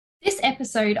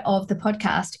episode of the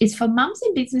podcast is for mums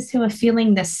in business who are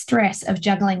feeling the stress of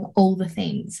juggling all the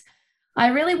things. I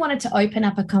really wanted to open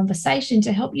up a conversation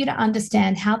to help you to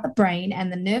understand how the brain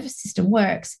and the nervous system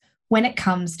works when it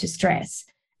comes to stress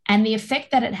and the effect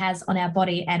that it has on our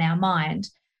body and our mind.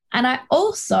 And I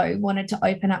also wanted to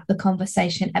open up the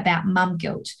conversation about mum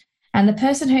guilt. And the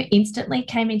person who instantly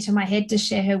came into my head to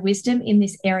share her wisdom in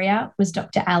this area was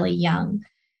Dr. Ali Young.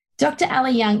 Dr.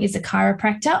 Ali Young is a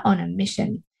chiropractor on a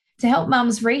mission to help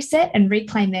mums reset and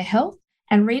reclaim their health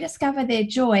and rediscover their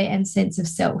joy and sense of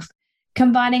self.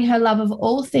 Combining her love of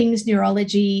all things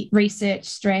neurology, research,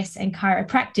 stress, and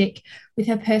chiropractic with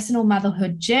her personal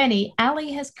motherhood journey,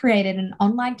 Ali has created an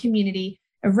online community,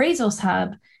 a resource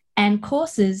hub, and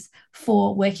courses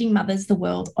for working mothers the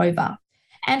world over.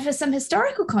 And for some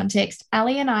historical context,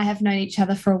 Ali and I have known each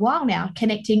other for a while now,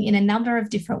 connecting in a number of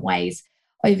different ways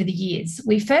over the years.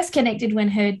 We first connected when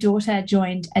her daughter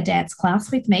joined a dance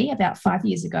class with me about 5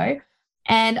 years ago,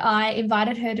 and I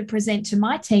invited her to present to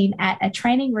my team at a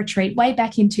training retreat way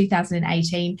back in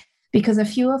 2018 because a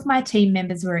few of my team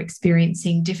members were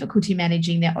experiencing difficulty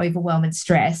managing their overwhelm and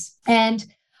stress. And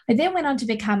I then went on to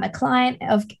become a client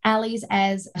of Ali's,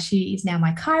 as she is now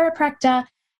my chiropractor.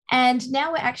 And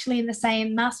now we're actually in the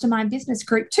same mastermind business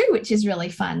group too, which is really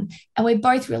fun. And we're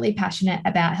both really passionate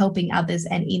about helping others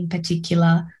and in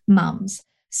particular mums.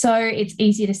 So it's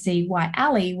easy to see why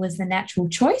Ali was the natural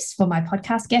choice for my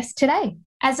podcast guest today.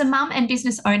 As a mum and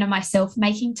business owner myself,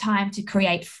 making time to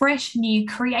create fresh, new,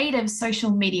 creative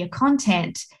social media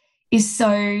content is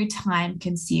so time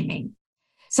consuming.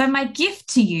 So my gift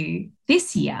to you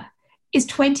this year is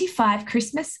 25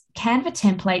 Christmas Canva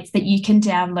templates that you can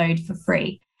download for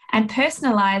free and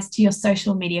personalize to your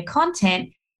social media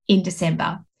content in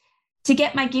December. To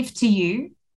get my gift to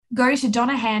you, go to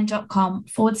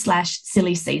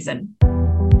donnahan.com/silly season.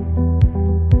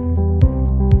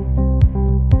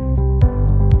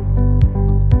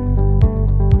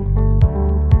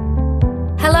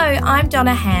 Hello, I'm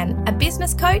Donna Han, a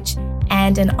business coach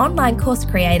and an online course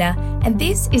creator, and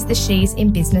this is the She's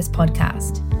in Business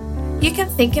podcast. You can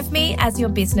think of me as your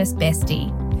business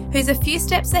bestie, who's a few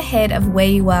steps ahead of where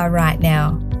you are right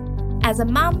now. As a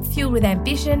mum fueled with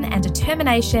ambition and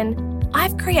determination,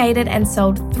 I've created and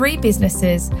sold 3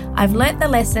 businesses. I've learnt the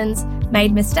lessons,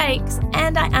 made mistakes,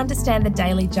 and I understand the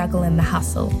daily juggle and the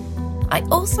hustle. I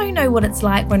also know what it's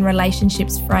like when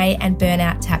relationships fray and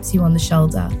burnout taps you on the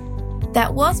shoulder.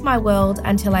 That was my world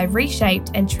until I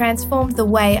reshaped and transformed the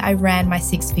way I ran my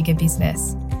 6-figure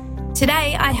business.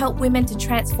 Today, I help women to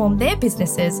transform their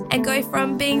businesses and go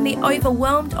from being the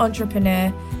overwhelmed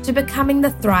entrepreneur to becoming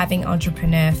the thriving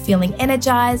entrepreneur, feeling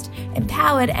energized,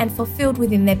 empowered, and fulfilled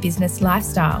within their business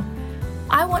lifestyle.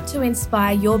 I want to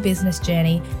inspire your business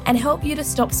journey and help you to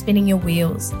stop spinning your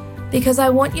wheels because I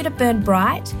want you to burn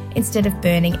bright instead of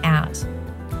burning out.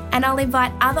 And I'll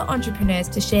invite other entrepreneurs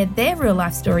to share their real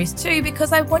life stories too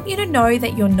because I want you to know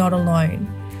that you're not alone.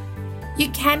 You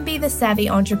can be the savvy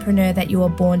entrepreneur that you were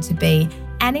born to be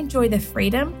and enjoy the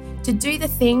freedom to do the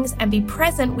things and be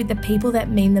present with the people that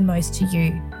mean the most to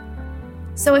you.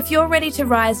 So if you're ready to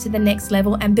rise to the next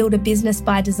level and build a business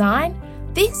by design,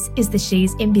 this is the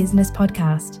She's in Business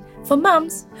podcast for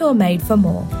mums who are made for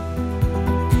more.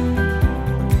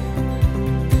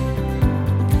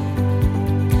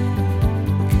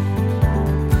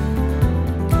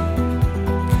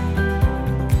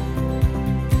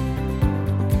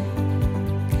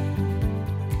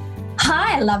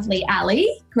 Lovely Ali.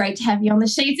 Great to have you on the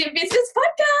She's in Business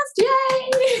podcast.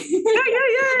 Yay!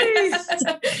 Yay!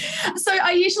 So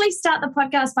I usually start the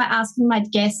podcast by asking my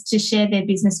guests to share their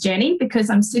business journey because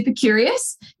I'm super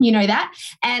curious, you know that,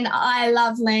 and I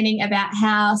love learning about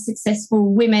how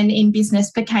successful women in business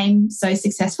became so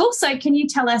successful. So can you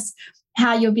tell us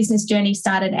how your business journey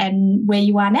started and where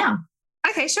you are now?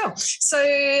 Okay, sure. So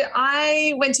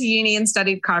I went to uni and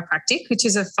studied chiropractic, which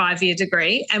is a 5-year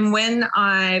degree. And when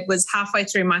I was halfway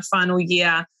through my final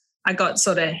year, I got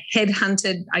sort of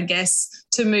headhunted, I guess,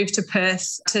 to move to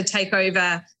Perth to take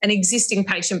over an existing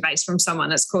patient base from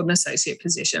someone. It's called an associate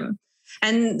position.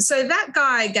 And so that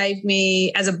guy gave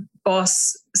me, as a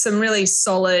boss, some really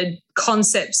solid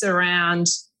concepts around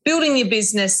building your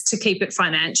business to keep it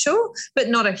financial, but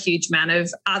not a huge amount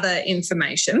of other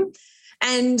information.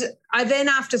 And I then,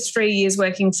 after 3 years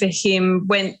working for him,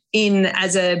 went in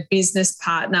as a business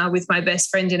partner with my best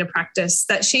friend in a practice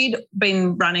that she'd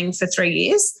been running for 3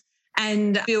 years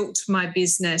and built my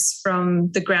business from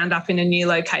the ground up in a new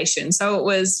location. So it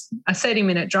was a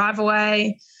 30-minute drive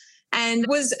away and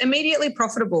was immediately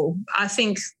profitable. I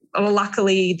think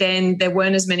luckily then there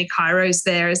weren't as many chiros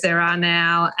there as there are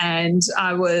now. And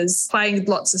I was playing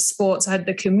lots of sports. I had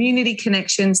the community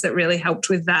connections that really helped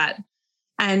with that.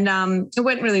 And it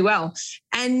went really well.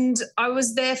 And I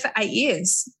was there for 8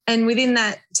 years. And within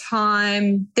that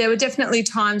time, there were definitely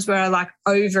times where I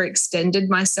overextended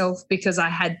myself because I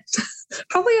had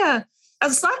probably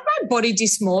it's like my body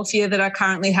dysmorphia that I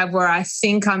currently have, where I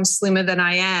think I'm slimmer than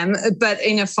I am, but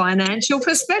in a financial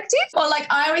perspective. Or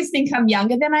I always think I'm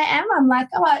younger than I am. I'm like,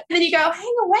 oh, and then you go, hang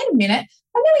on, wait a minute.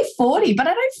 I'm nearly 40, but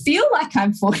I don't feel like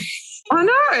I'm 40. I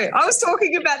know. I was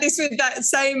talking about this with that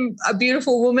same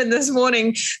beautiful woman this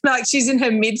morning. She's in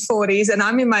her mid-40s and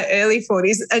I'm in my early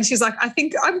 40s. And she's like, I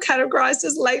think I'm categorized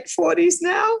as late 40s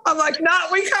now. I'm like, no,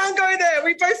 we can't go there.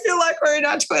 We both feel like we're in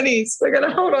our 20s. We're going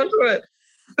to hold on to it.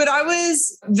 But I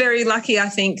was very lucky, I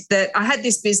think, that I had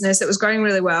this business that was going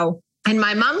really well. And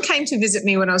my mum came to visit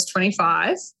me when I was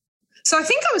 25. So I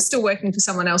think I was still working for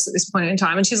someone else at this point in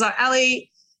time. And she's like,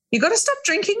 Ali, you got to stop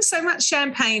drinking so much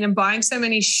champagne and buying so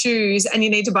many shoes, and you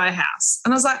need to buy a house.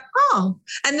 And I was like, oh.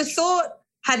 And the thought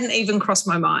hadn't even crossed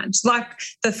my mind.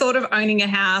 The thought of owning a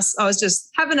house, I was just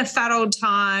having a fat old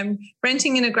time,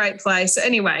 renting in a great place. So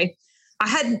anyway, I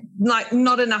had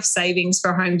not enough savings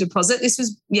for a home deposit. This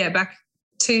was, back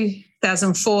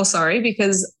 2004,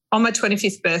 because on my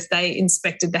 25th birthday,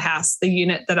 inspected the house, the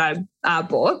unit that I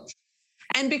bought.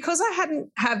 And because I hadn't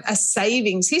had a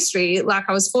savings history,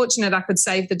 I was fortunate I could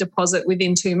save the deposit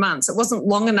within 2 months. It wasn't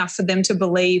long enough for them to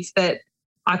believe that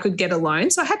I could get a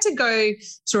loan. So I had to go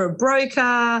through a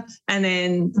broker and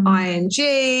then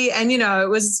ING, and, it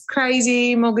was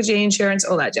crazy, mortgagee, insurance,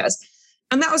 all that jazz.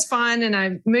 And that was fine. And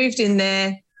I moved in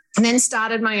there and then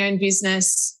started my own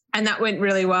business. And that went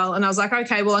really well. And I was like,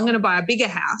 okay, well, I'm going to buy a bigger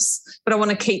house, but I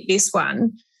want to keep this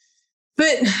one.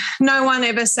 But no one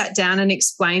ever sat down and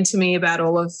explained to me about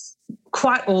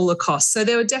quite all the costs. So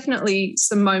there were definitely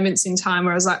some moments in time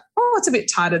where I was like, oh, it's a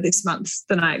bit tighter this month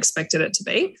than I expected it to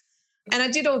be. And I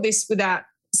did all this without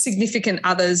significant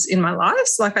others in my life.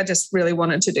 So I just really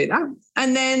wanted to do that.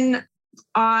 And then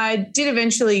I did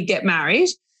eventually get married.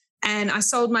 And I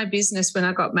sold my business when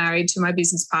I got married to my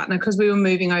business partner because we were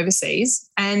moving overseas,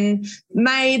 and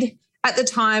made, at the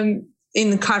time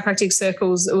in the chiropractic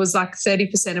circles, it was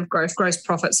 30% of gross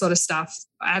profit sort of stuff.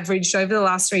 Averaged over the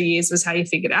last 3 years was how you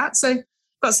figured out. So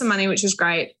got some money, which was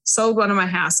great, sold one of my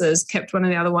houses, kept one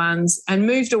of the other ones, and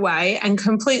moved away and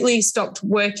completely stopped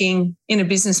working in a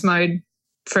business mode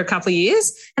for a couple of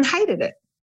years and hated it.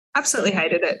 Absolutely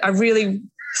hated it. I really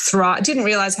didn't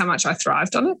realize how much I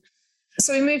thrived on it.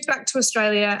 So we moved back to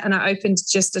Australia and I opened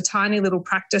just a tiny little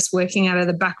practice working out of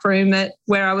the back room at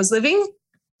where I was living,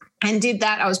 and did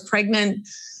that. I was pregnant,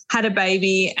 had a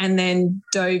baby, and then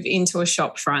dove into a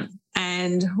shop front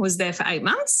and was there for 8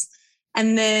 months.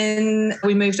 And then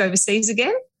we moved overseas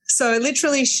again. So I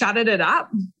literally shuttered it up,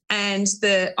 and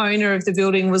the owner of the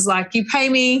building was like, you pay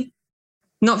me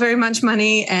not very much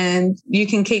money and you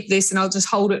can keep this and I'll just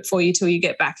hold it for you till you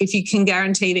get back, if you can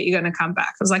guarantee that you're going to come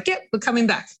back. I was like, yep, we're coming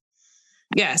back.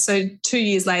 Yeah, so 2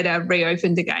 years later,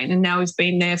 reopened again, and now we've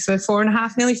been there for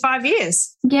 4.5, nearly 5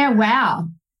 years. Yeah, wow.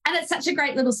 And it's such a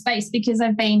great little space because I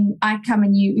come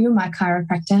and you're my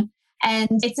chiropractor, and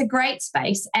it's a great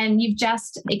space, and you've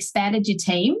just expanded your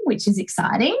team, which is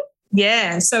exciting.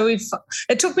 Yeah, so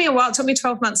it took me a while. It took me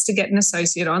 12 months to get an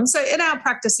associate on. So in our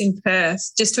practice in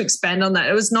Perth, just to expand on that,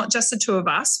 it was not just the two of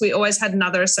us. We always had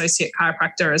another associate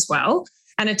chiropractor as well,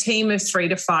 and a team of 3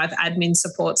 to 5 admin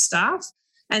support staff.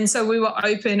 And so we were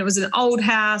open. It was an old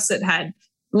house that had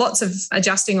lots of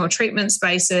adjusting or treatment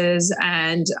spaces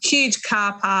and huge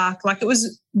car park. It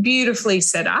was beautifully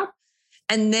set up.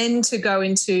 And then to go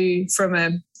into from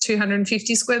a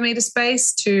 250 square metre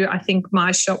space to, I think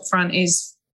my shop front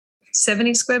is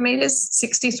 70 square metres,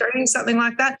 63, something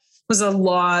like that, was a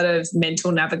lot of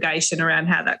mental navigation around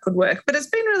how that could work. But it's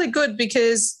been really good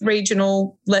because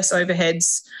regional, less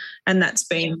overheads, and that's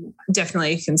been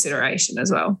definitely a consideration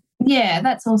as well. Yeah,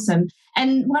 that's awesome.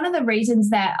 And one of the reasons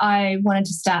that I wanted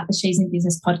to start the She's in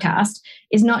Business podcast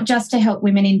is not just to help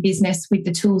women in business with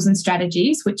the tools and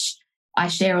strategies, which I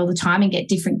share all the time and get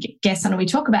different guests on and we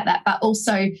talk about that, but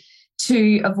also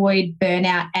to avoid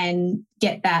burnout and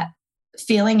get that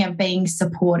feeling of being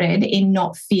supported in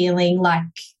not feeling like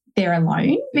they're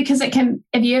alone. Because have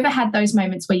you ever had those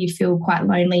moments where you feel quite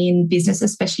lonely in business,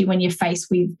 especially when you're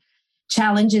faced with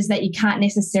challenges that you can't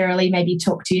necessarily maybe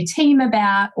talk to your team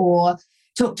about or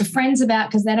talk to friends about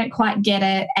because they don't quite get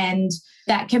it, and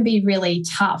that can be really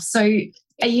tough. So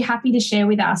are you happy to share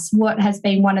with us what has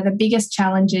been one of the biggest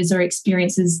challenges or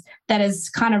experiences that has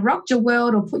kind of rocked your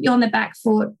world or put you on the back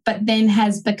foot, but then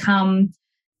has become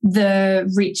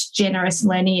the rich, generous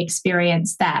learning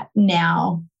experience that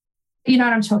now, you know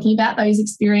what I'm talking about? Those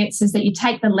experiences that you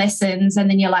take the lessons and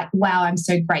then you're like, wow, I'm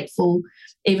so grateful.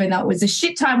 Even though it was a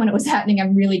shit time when it was happening,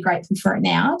 I'm really grateful for it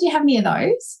now. Do you have any of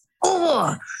those?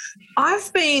 Oh,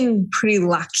 I've been pretty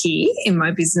lucky in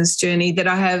my business journey that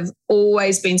I have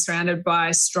always been surrounded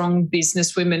by strong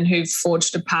business women who've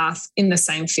forged a path in the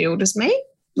same field as me.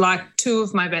 Like 2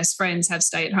 of my best friends have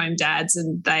stay-at-home dads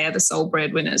and they are the sole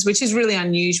breadwinners, which is really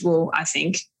unusual, I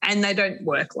think. And they don't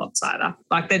work lots either.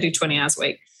 Like they do 20 hours a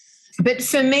week. But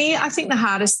for me, I think the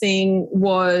hardest thing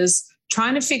was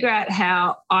trying to figure out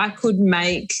how I could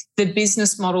make the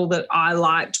business model that I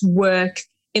liked work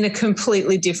in a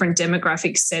completely different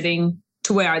demographic setting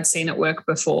to where I'd seen it work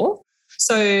before.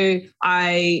 So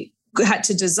I had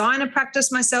to design a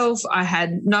practice myself. I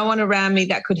had no one around me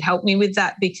that could help me with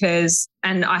that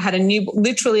and I had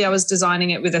literally I was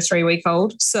designing it with a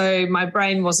 3-week-old. So my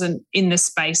brain wasn't in the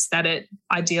space that it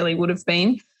ideally would have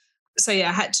been. So yeah,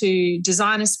 I had to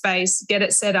design a space, get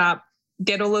it set up,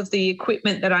 get all of the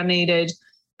equipment that I needed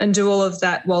and do all of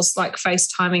that whilst like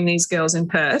FaceTiming these girls in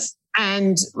Perth.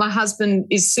 And my husband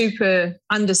is super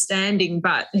understanding,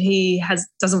 but he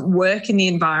doesn't work in the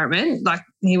environment. Like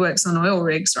he works on oil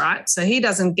rigs, right? So he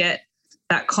doesn't get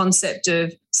that concept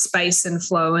of space and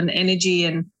flow and energy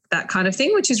and that kind of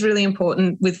thing, which is really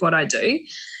important with what I do.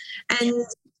 And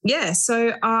yeah,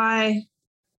 so I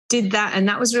did that and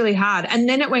that was really hard. And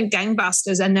then it went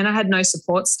gangbusters and then I had no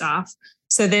support staff.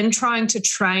 So then trying to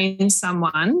train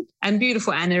someone, and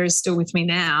beautiful Anna is still with me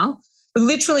now.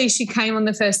 Literally, she came on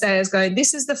the first day. I was going,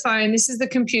 this is the phone, this is the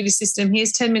computer system.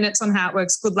 Here's 10 minutes on how it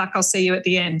works. Good luck. I'll see you at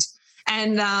the end.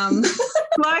 And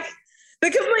like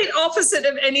the complete opposite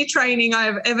of any training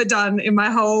I've ever done in my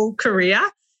whole career.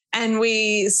 And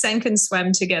we sank and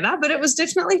swam together. But it was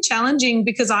definitely challenging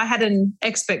because I had an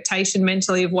expectation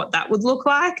mentally of what that would look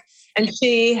like. And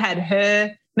she had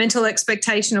her mental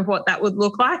expectation of what that would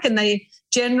look like. And they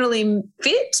generally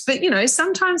fit. But, you know,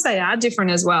 sometimes they are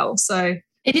different as well. So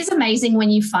it is amazing when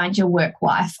you find your work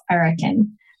wife, I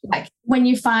reckon. Like when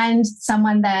you find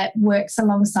someone that works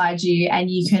alongside you and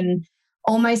you can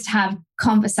almost have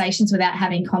conversations without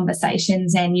having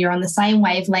conversations and you're on the same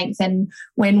wavelength, and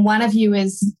when one of you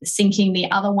is sinking, the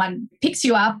other one picks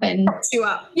you up and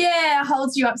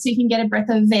holds you up so you can get a breath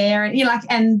of air. And you're like,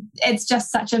 and it's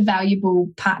just such a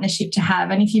valuable partnership to have.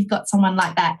 And if you've got someone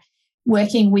like that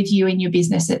working with you in your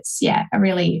business, it's a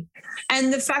really.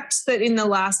 And the fact that in the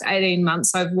last 18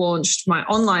 months, I've launched my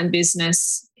online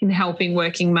business in helping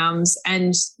working mums.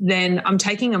 And then I'm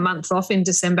taking a month off in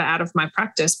December out of my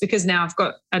practice because now I've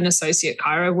got an associate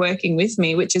chiro working with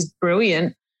me, which is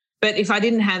brilliant. But if I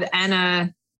didn't have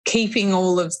Anna keeping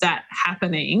all of that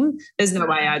happening, there's no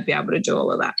way I'd be able to do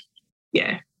all of that.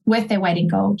 Yeah. Worth their weight in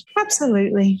gold.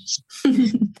 Absolutely.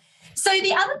 So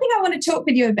the other thing I want to talk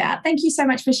with you about, thank you so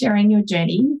much for sharing your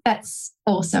journey. That's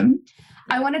awesome.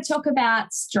 I want to talk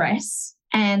about stress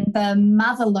and the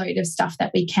mother load of stuff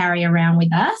that we carry around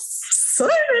with us. So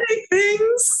many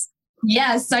things.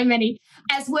 Yeah, so many.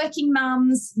 As working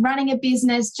mums, running a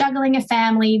business, juggling a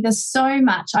family, there's so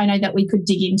much I know that we could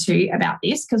dig into about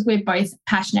this because we're both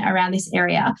passionate around this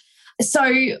area.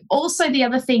 So also the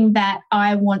other thing that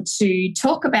I want to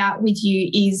talk about with you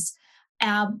is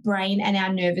our brain and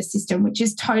our nervous system, which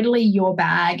is totally your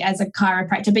bag as a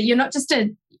chiropractor. But you're not just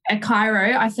a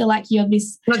chiro. I feel like you're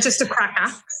this... Not just a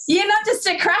cracker. You're not just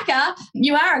a cracker.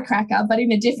 You are a cracker, but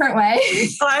in a different way.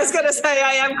 I was going to say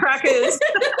I am crackers.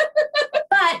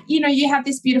 But, you know, you have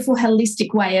this beautiful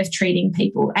holistic way of treating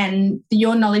people and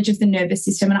your knowledge of the nervous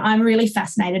system, and I'm really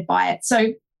fascinated by it.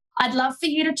 So I'd love for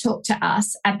you to talk to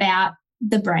us about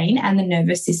the brain and the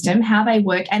nervous system, how they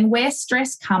work and where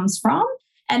stress comes from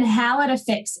and how it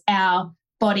affects our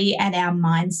body and our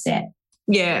mindset.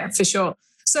 Yeah, for sure.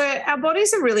 So our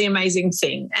body's a really amazing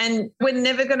thing, and we're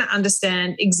never going to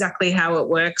understand exactly how it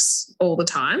works all the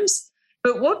times.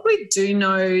 But what we do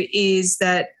know is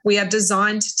that we are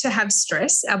designed to have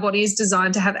stress. Our body is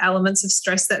designed to have elements of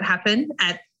stress that happen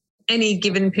at any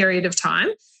given period of time.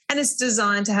 And it's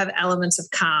designed to have elements of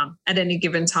calm at any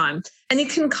given time. And you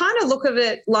can kind of look at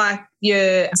it like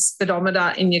your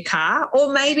speedometer in your car,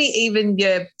 or maybe even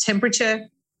your temperature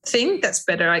thing. That's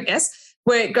better, I guess,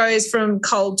 where it goes from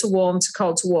cold to warm to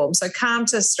cold to warm. So calm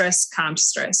to stress, calm to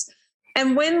stress.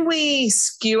 And when we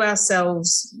skew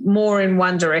ourselves more in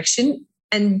one direction,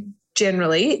 and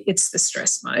generally it's the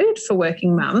stress mode for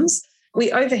working mums,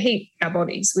 we overheat our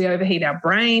bodies, we overheat our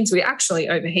brains, we actually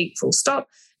overheat full stop.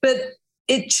 But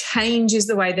it changes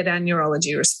the way that our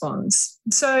neurology responds.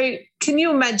 So can you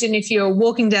imagine if you're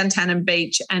walking down Tannin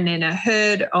Beach and then a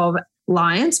herd of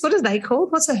lions, what are they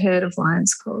called? What's a herd of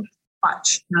lions called?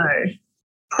 Clutch. No.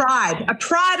 Pride. A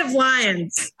pride of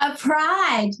lions. A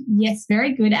pride. Yes,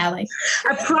 very good, Ali.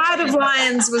 A pride of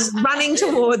lions was running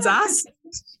towards us.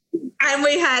 And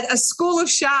we had a school of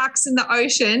sharks in the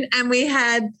ocean, and we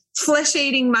had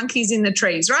flesh-eating monkeys in the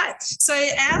trees, right? So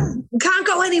we can't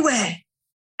go anywhere.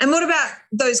 And what about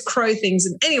those crow things?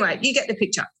 And anyway, you get the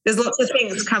picture. There's lots of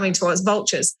things coming to us,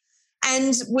 vultures.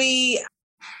 And we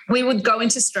would go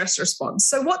into stress response.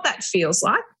 So what that feels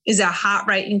like is our heart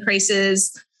rate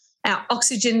increases, our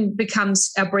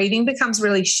breathing becomes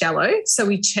really shallow. So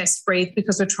we chest breathe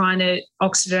because we're trying to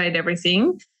oxygenate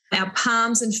everything. Our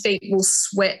palms and feet will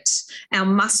sweat. Our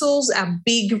muscles, our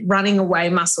big running away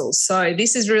muscles. So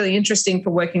this is really interesting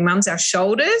for working mums. Our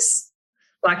shoulders,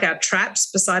 like our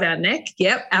traps beside our neck.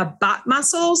 Yep. Our butt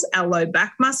muscles, our low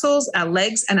back muscles, our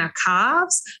legs and our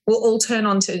calves will all turn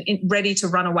on to ready to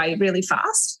run away really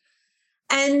fast.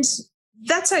 And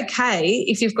that's okay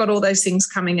if you've got all those things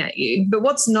coming at you. But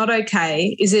what's not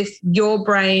okay is if your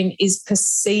brain is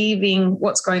perceiving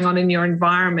what's going on in your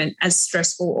environment as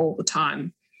stressful all the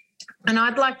time. And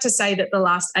I'd like to say that the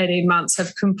last 18 months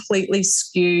have completely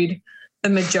skewed the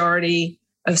majority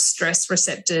of stress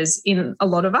receptors in a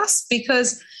lot of us,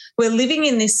 because we're living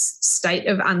in this state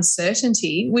of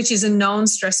uncertainty, which is a known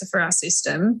stressor for our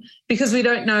system, because we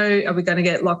don't know, are we going to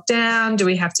get locked down? Do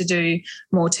we have to do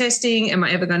more testing? Am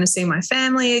I ever going to see my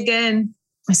family again?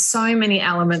 There's so many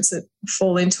elements that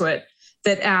fall into it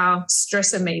that our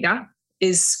stressor meter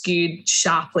is skewed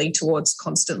sharply towards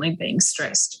constantly being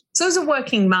stressed. So as a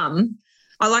working mum,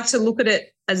 I like to look at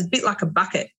it as a bit like a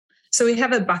bucket. So we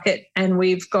have a bucket and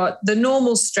we've got the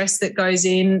normal stress that goes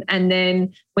in, and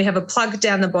then we have a plug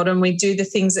down the bottom. We do the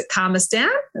things that calm us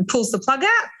down and pulls the plug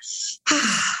out.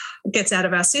 It gets out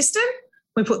of our system.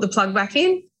 We put the plug back in,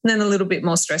 and then a little bit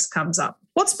more stress comes up.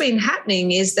 What's been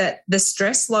happening is that the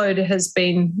stress load has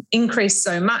been increased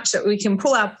so much that we can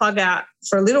pull our plug out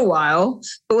for a little while,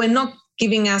 but we're not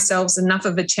giving ourselves enough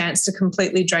of a chance to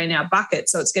completely drain our bucket.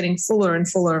 So it's getting fuller and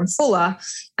fuller and fuller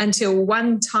until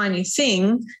one tiny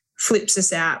thing flips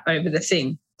us out over the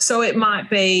thing. So it might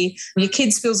be your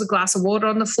kid spills a glass of water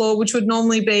on the floor, which would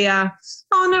normally be oh,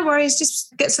 no worries,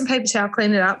 just get some paper towel,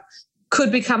 clean it up.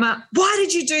 Could become why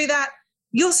did you do that?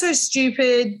 You're so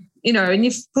stupid, and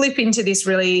you flip into this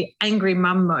really angry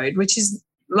mum mode, which is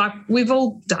like, we've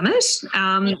all done it.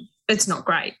 It's not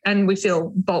great. And we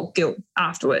feel bulk guilt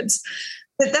afterwards.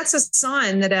 But that's a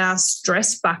sign that our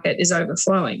stress bucket is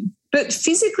overflowing. But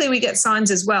physically we get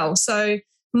signs as well. So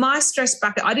my stress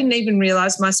bucket, I didn't even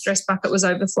realize my stress bucket was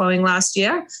overflowing last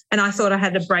year. And I thought I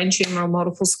had a brain tumor or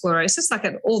multiple sclerosis, like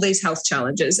all these health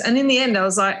challenges. And in the end, I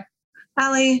was like,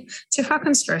 Ali, it's your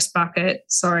fucking stress bucket.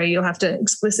 Sorry, you'll have to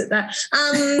explicit that.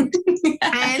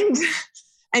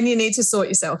 And you need to sort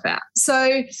yourself out.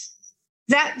 So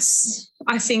that's,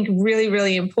 I think, really,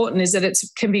 really important, is that it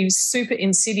can be super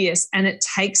insidious, and it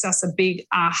takes us a big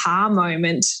aha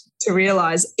moment to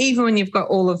realize, even when you've got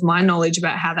all of my knowledge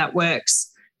about how that works,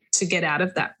 to get out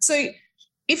of that. So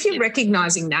if you're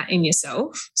recognizing that in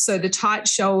yourself, so the tight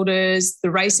shoulders,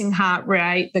 the racing heart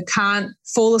rate, the can't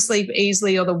fall asleep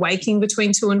easily, or the waking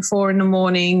between 2 and 4 in the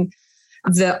morning,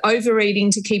 the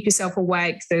overeating to keep yourself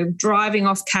awake, the driving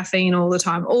off caffeine all the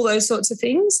time, all those sorts of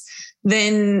things,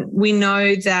 then we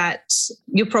know that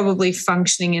you're probably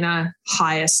functioning in a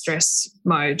higher stress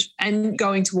mode and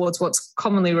going towards what's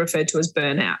commonly referred to as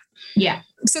burnout. Yeah.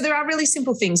 So there are really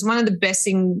simple things. One of the best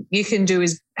things you can do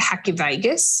is hack your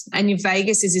vagus. And your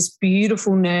vagus is this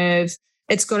beautiful nerve.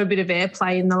 It's got a bit of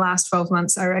airplay in the last 12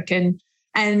 months, I reckon.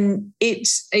 And it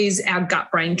is our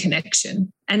gut-brain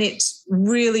connection. And it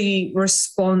really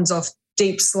responds off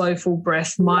deep, slow, full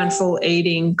breath, mindful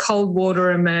eating, cold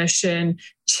water immersion,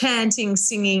 chanting,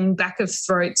 singing, back of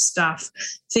throat stuff,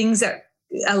 things that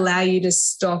allow you to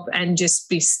stop and just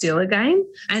be still again.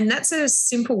 And that's a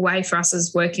simple way for us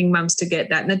as working mums to get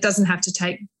that. And it doesn't have to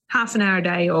take half an hour a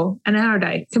day or an hour a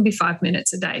day. It can be 5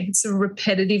 minutes a day. It's a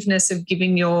repetitiveness of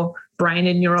giving your brain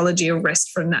and neurology a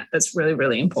rest from that that's really,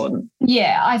 really important.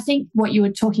 Yeah, I think what you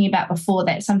were talking about before,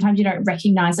 that sometimes you don't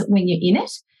recognize it when you're in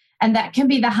it. And that can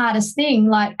be the hardest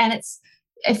thing. And it's,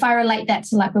 if I relate that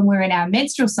to when we're in our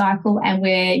menstrual cycle and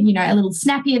we're, a little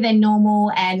snappier than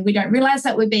normal, and we don't realize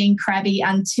that we're being crabby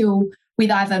until we've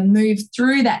either moved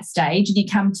through that stage and you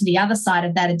come to the other side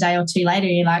of that a day or two later,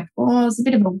 and you're like, oh, it's a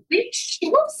bit of a witch,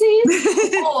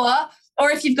 whoopsies. Or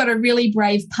if you've got a really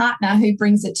brave partner who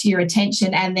brings it to your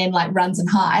attention and then runs and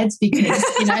hides because,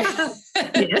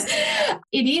 Yes.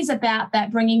 It is about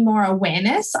that bringing more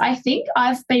awareness. I think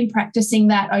I've been practicing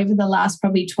that over the last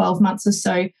probably 12 months or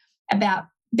so, about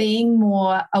being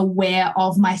more aware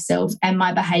of myself and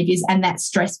my behaviours and that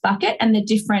stress bucket and the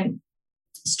different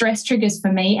stress triggers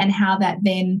for me and how that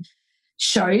then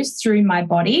shows through my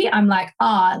body. I'm like,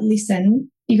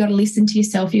 listen, you got to listen to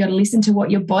yourself. You got to listen to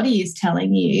what your body is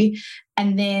telling you,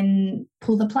 and then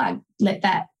pull the plug. Let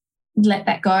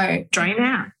that go. Drain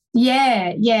out.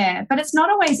 Yeah. But it's not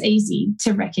always easy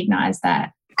to recognize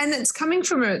that. And it's coming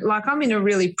from I'm in a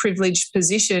really privileged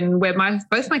position where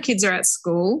both my kids are at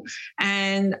school,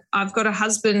 and I've got a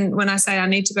husband. When I say I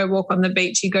need to go walk on the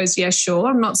beach, he goes, yeah, sure.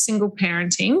 I'm not single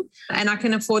parenting, and I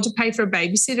can afford to pay for a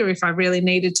babysitter if I really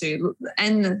needed to.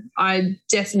 And I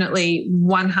definitely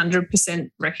 100%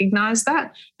 recognize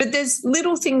that. But there's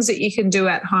little things that you can do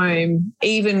at home,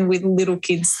 even with little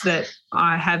kids, that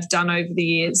I have done over the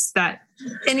years that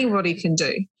anybody can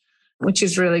do, which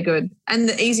is really good. And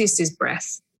the easiest is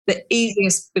breath. The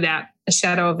easiest, without a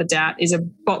shadow of a doubt, is a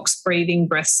box breathing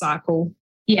breath cycle.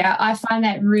 Yeah, I find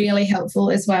that really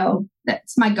helpful as well.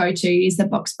 That's my go-to, is the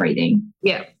box breathing.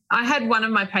 Yeah. I had one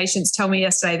of my patients tell me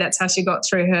yesterday that's how she got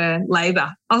through her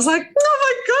labour. I was like, oh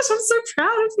my gosh, I'm so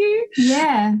proud of you.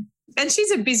 Yeah. And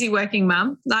she's a busy working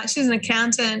mum. Like, she's an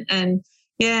accountant, and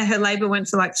yeah, her labour went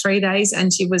for like 3 days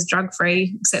and she was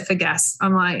drug-free except for gas.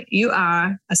 I'm like, you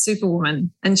are a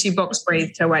superwoman. And she box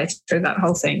breathed her way through that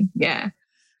whole thing. Yeah.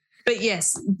 But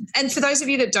yes, and for those of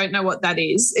you that don't know what that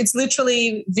is, it's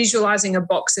literally visualizing a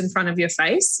box in front of your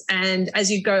face. And as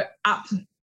you go up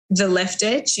the left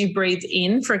edge, you breathe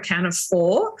in for a count of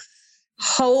 4.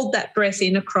 Hold that breath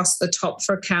in across the top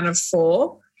for a count of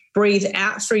 4. Breathe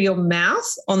out through your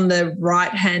mouth on the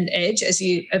right-hand edge as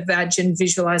you imagine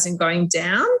visualizing going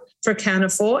down for a count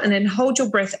of 4, and then hold your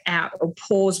breath out or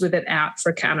pause with it out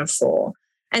for a count of 4.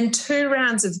 And 2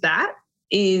 rounds of that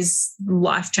is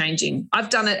life-changing. I've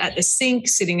done it at the sink,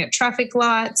 sitting at traffic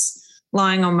lights,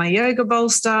 lying on my yoga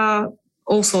bolster,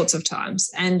 all sorts of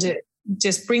times. And it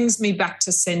just brings me back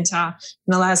to center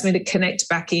and allows me to connect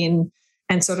back in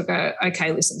and sort of go,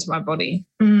 okay, listen to my body.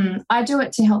 I do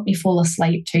it to help me fall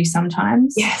asleep too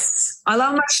sometimes. Yes. I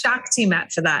love my Shakti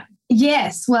mat for that.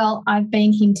 Yes. Well, I've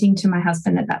been hinting to my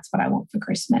husband that that's what I want for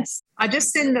Christmas. I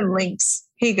just send them links.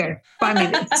 Here you go. Buy me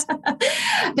this.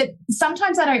 But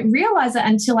sometimes I don't realise it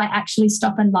until I actually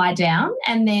stop and lie down.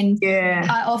 And then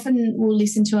I often will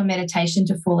listen to a meditation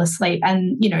to fall asleep.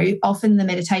 And, often the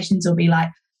meditations will be like,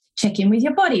 check in with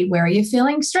your body. Where are you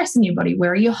feeling stress in your body?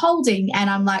 Where are you holding? And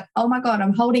I'm like, oh my God,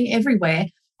 I'm holding everywhere.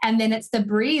 And then it's the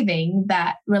breathing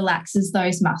that relaxes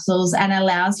those muscles and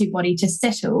allows your body to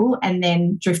settle and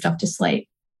then drift off to sleep.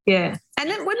 Yeah. And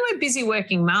then when we're busy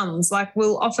working mums,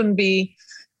 we'll often be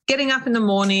getting up in the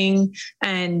morning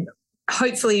and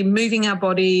hopefully moving our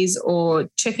bodies or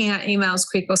checking our emails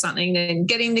quick or something and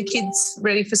getting the kids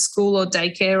ready for school or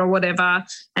daycare or whatever.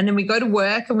 And then we go to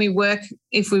work and we work,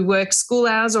 if we work school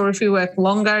hours or if we work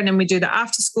longer, and then we do the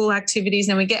after school activities.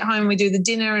 And then we get home, we do the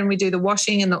dinner and we do the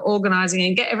washing and the organising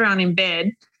and get everyone in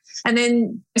bed. And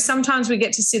then sometimes we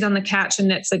get to sit on the couch and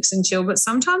Netflix and chill, but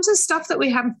sometimes there's stuff that we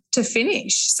have to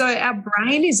finish. So our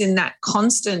brain is in that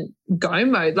constant go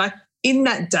mode. In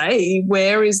that day,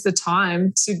 where is the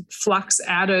time to flux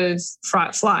out of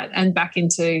flight and back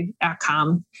into our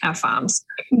calm, our farms?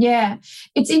 Yeah.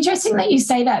 It's interesting that you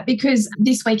say that, because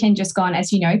this weekend just gone,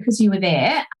 as you know, because you were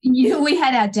there, we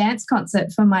had our dance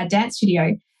concert for my dance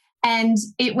studio and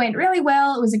it went really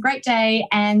well. It was a great day.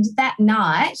 And that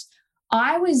night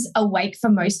I was awake for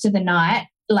most of the night,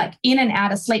 in and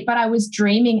out of sleep, but I was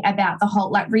dreaming about the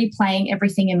whole, replaying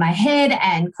everything in my head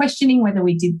and questioning whether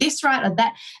we did this right or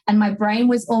that. And my brain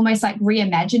was almost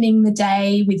reimagining the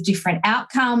day with different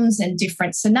outcomes and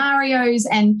different scenarios.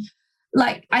 And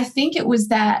I think it was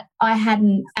that I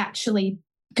hadn't actually,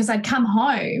 because I'd come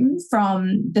home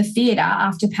from the theatre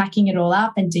after packing it all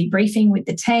up and debriefing with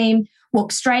the team,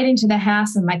 walked straight into the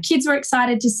house and my kids were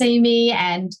excited to see me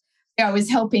and I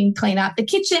was helping clean up the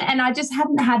kitchen, and I just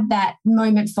hadn't had that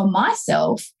moment for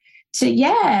myself to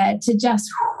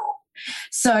just.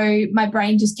 So my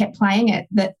brain just kept playing it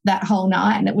that whole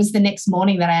night, and it was the next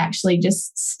morning that I actually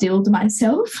just stilled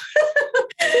myself.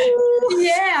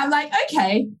 I'm like,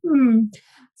 okay,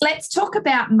 let's talk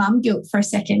about mum guilt for a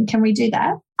second. Can we do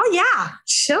that? Oh, yeah,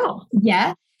 sure.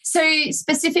 Yeah. So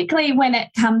specifically when it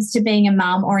comes to being a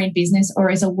mum or in business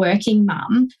or as a working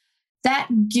mum, that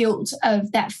guilt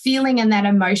of that feeling and that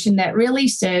emotion that really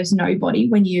serves nobody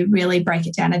when you really break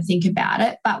it down and think about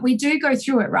it. But we do go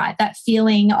through it, right? That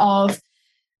feeling of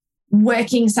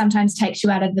working sometimes takes you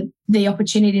out of the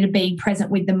opportunity to be present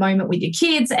with the moment with your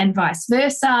kids and vice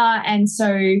versa. And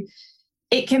so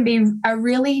it can be a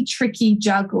really tricky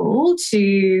juggle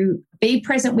to be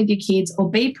present with your kids or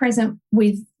be present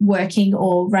with working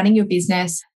or running your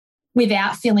business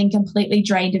without feeling completely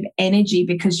drained of energy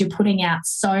because you're putting out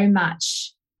so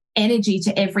much energy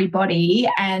to everybody,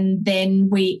 and then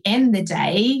we end the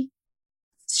day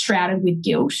shrouded with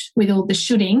guilt, with all the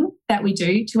shoulding that we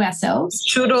do to ourselves.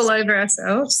 Should all over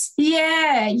ourselves.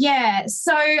 Yeah.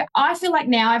 So I feel like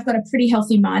now I've got a pretty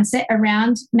healthy mindset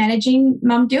around managing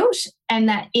mum guilt, and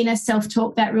that inner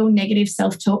self-talk, that real negative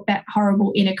self-talk, that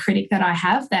horrible inner critic that I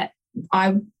have, that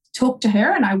I talk to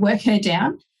her and I work her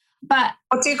down. But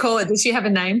what do you call it? Does she have a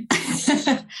name?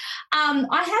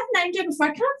 I have named her before. I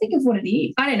can't think of what it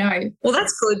is. I don't know. Well,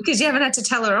 that's good because you haven't had to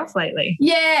tell her off lately.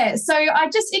 Yeah. So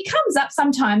it comes up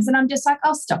sometimes and I'm just like,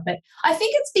 I'll stop it. I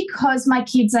think it's because my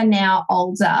kids are now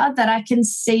older that I can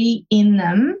see in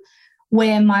them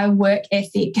where my work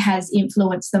ethic has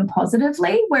influenced them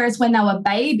positively. Whereas when they were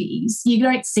babies, you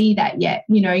don't see that yet.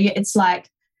 You know, it's like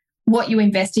what you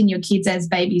invest in your kids as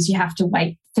babies, you have to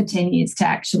wait for 10 years to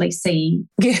actually see.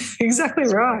 Yeah, exactly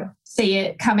right. See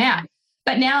it come out.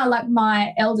 But now, like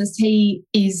my eldest, he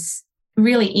is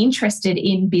really interested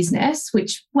in business,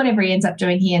 which whatever he ends up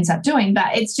doing, he ends up doing.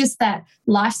 But it's just that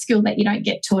life skill that you don't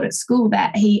get taught at school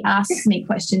that he asks me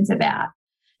questions about.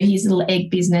 His little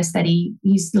egg business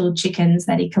his little chickens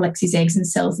that he collects his eggs and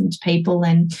sells them to people.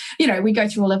 And, you know, we go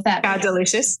through all of that. They are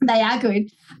delicious. They are good.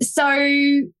 So,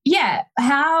 yeah,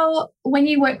 when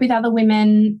you work with other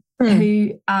women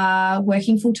who are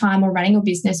working full-time or running a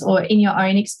business or in your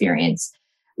own experience,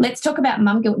 let's talk about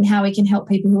mum guilt and how we can help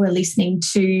people who are listening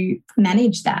to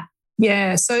manage that.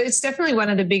 Yeah, so it's definitely one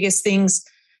of the biggest things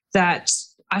that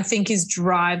I think is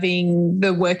driving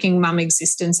the working mum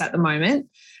existence at the moment.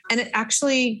 And it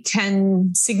actually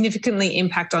can significantly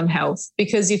impact on health,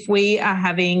 because if we are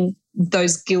having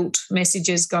those guilt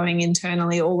messages going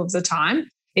internally all of the time,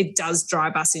 it does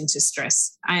drive us into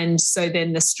stress. And so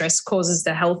then the stress causes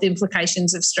the health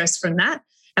implications of stress from that.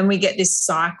 And we get this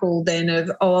cycle then of,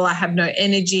 I have no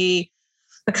energy,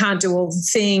 I can't do all the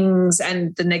things,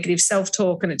 and the negative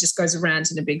self-talk, and it just goes around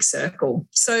in a big circle.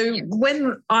 So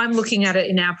when I'm looking at it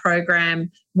in our program,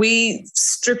 we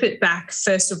strip it back,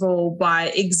 first of all,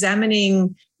 by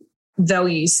examining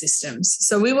value systems.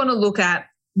 So we want to look at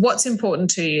what's important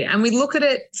to you. And we look at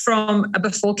it from a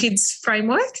before kids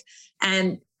framework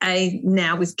and a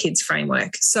now with kids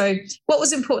framework. So what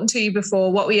was important to you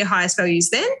before? What were your highest values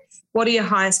then? What are your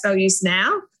highest values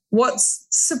now? What's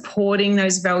supporting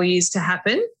those values to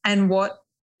happen, and what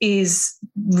is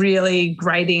really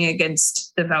grading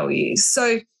against the values?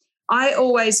 So I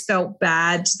always felt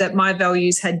bad that my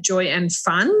values had joy and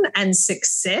fun and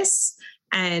success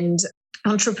and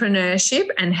entrepreneurship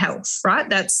and health, right?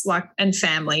 That's like, and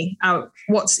family are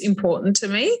what's important to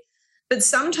me. But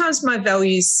sometimes my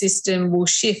values system will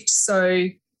shift. So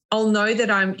I'll know that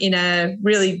I'm in a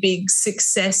really big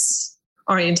success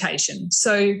orientation.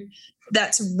 So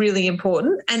that's really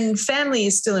important. And family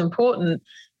is still important.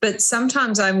 But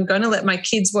sometimes I'm going to let my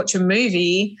kids watch a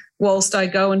movie whilst I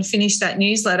go and finish that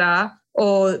newsletter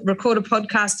or record a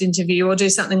podcast interview or do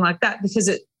something like that, because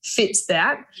it fits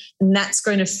that. And that's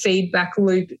going to feedback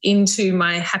loop into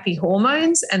my happy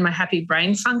hormones and my happy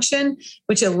brain function,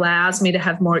 which allows me to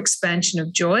have more expansion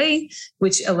of joy,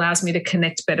 which allows me to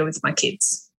connect better with my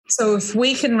kids. So if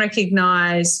we can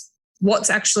recognize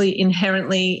what's actually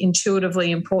inherently,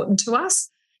 intuitively important to us,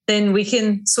 then we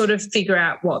can sort of figure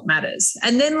out what matters.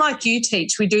 And then like you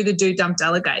teach, we do the do, dump,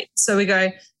 delegate. So we go,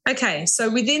 okay, so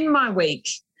within my week,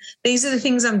 these are the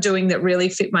things I'm doing that really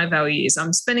fit my values.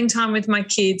 I'm spending time with my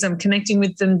kids. I'm connecting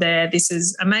with them there. This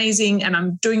is amazing. And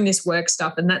I'm doing this work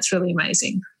stuff, and that's really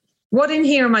amazing. What in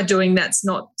here am I doing that's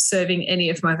not serving any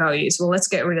of my values? Well, let's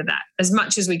get rid of that as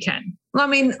much as we can. I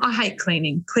mean, I hate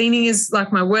cleaning. Cleaning is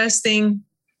like my worst thing.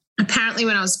 Apparently,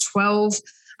 when I was 12,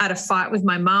 I had a fight with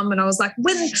my mum, and I was like,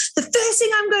 the first thing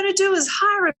I'm going to do is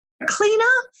hire a cleaner.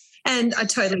 And I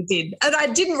totally did. And I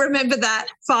didn't remember that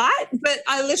fight, but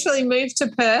I literally moved to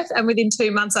Perth, and within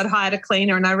 2 months I'd hired a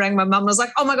cleaner, and I rang my mum and I was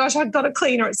like, oh my gosh, I've got a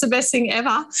cleaner. It's the best thing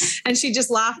ever. And she just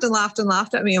laughed and laughed and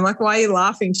laughed at me. I'm like, why are you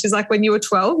laughing? She's like, when you were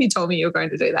 12, you told me you were going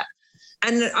to do that.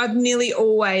 And I've nearly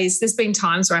always, there's been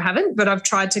times where I haven't, but I've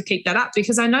tried to keep that up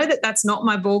because I know that that's not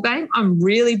my ball game. I'm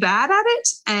really bad at it.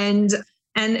 And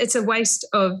it's a waste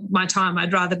of my time.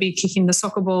 I'd rather be kicking the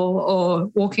soccer ball or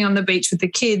walking on the beach with the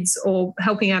kids or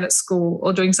helping out at school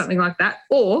or doing something like that,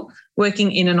 or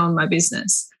working in and on my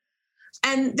business.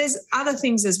 And there's other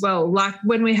things as well. Like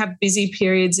when we have busy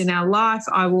periods in our life,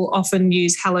 I will often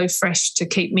use HelloFresh to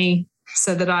keep me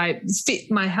so that I fit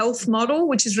my health model,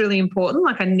 which is really important.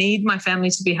 Like I need my family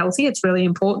to be healthy. It's really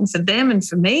important for them and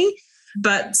for me.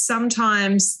 But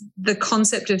sometimes the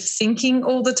concept of thinking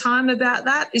all the time about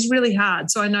that is really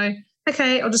hard. So I know,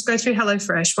 okay, I'll just go through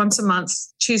HelloFresh once a month,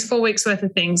 choose 4 weeks worth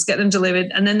of things, get them delivered,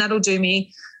 and then that'll do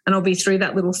me, and I'll be through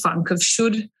that little funk of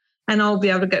should and I'll be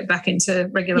able to get back into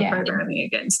regular programming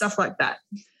again, stuff like that.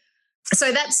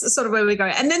 So that's sort of where we go.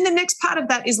 And then the next part of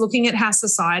that is looking at how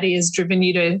society has driven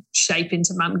you to shape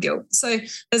into mum guilt. So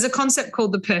there's a concept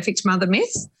called the perfect mother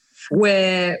myth,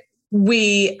 where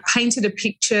we painted a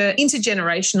picture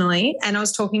intergenerationally. And I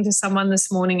was talking to someone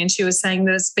this morning and she was saying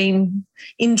that it's been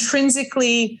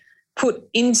intrinsically put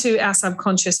into our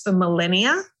subconscious for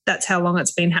millennia. That's how long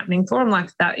it's been happening for. I'm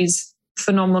like, that is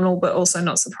phenomenal, but also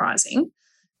not surprising.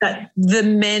 That the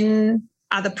men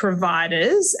are the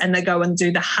providers and they go and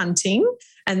do the hunting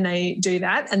and they do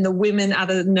that. And the women are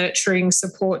the nurturing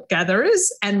support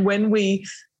gatherers. And when we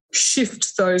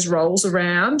shift those roles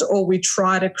around or we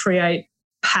try to create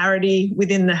parity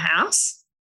within the house,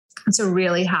 it's a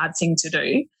really hard thing to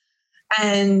do.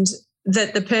 And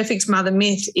that the perfect mother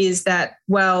myth is that,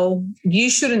 well, you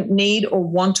shouldn't need or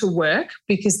want to work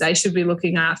because they should be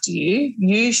looking after you.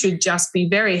 You should just be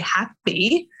very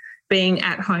happy being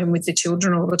at home with the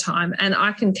children all the time. And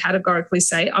I can categorically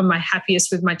say I'm my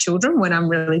happiest with my children when I'm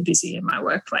really busy in my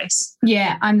workplace.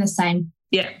 Yeah, I'm the same.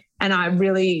 Yeah. And I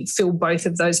really fill both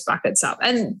of those buckets up.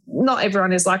 And not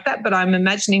everyone is like that, but I'm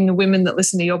imagining the women that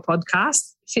listen to your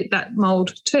podcast fit that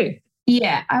mold too.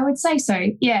 Yeah, I would say so.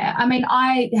 Yeah. I mean,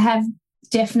 I have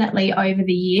definitely over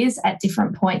the years at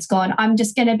different points gone, I'm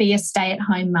just going to be a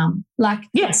stay-at-home mum. Like,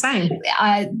 yeah, same.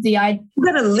 I'm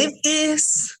going to live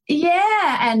this.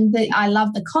 Yeah, and I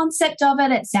love the concept of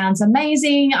it. It sounds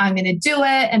amazing. I'm going to do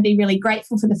it and be really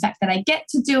grateful for the fact that I get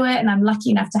to do it and I'm lucky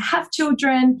enough to have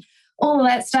children, all of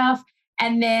that stuff.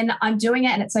 And then I'm doing it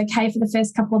and it's okay for the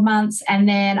first couple of months. And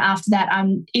then after that,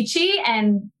 I'm itchy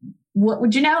and what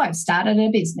would you know? I've started a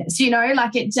business,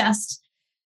 like it just...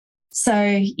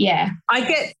 So, yeah. I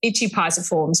get itchy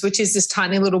pisiforms, which is this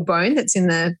tiny little bone that's in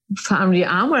the palm of your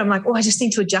arm where I'm like, I just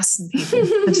need to adjust some people.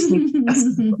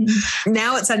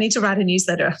 Now I need to write a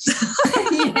newsletter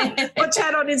or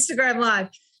chat on Instagram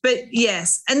Live. But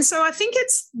yes. And so I think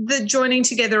it's the joining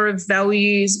together of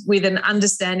values with an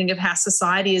understanding of how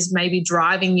society is maybe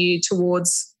driving you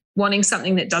towards wanting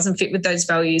something that doesn't fit with those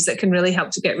values that can really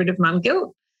help to get rid of mum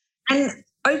guilt. And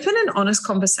open and honest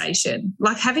conversation,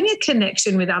 like having a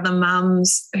connection with other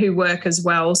mums who work as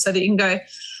well so that you can go,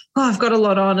 I've got a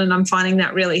lot on and I'm finding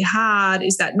that really hard.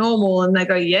 Is that normal? And they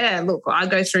go, yeah, look, I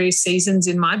go through seasons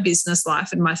in my business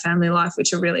life and my family life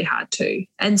which are really hard too.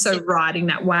 And so riding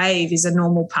that wave is a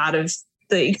normal part of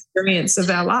the experience of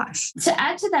our life. To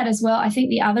add to that as well, I think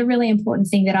the other really important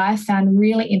thing that I found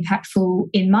really impactful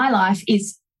in my life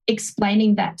is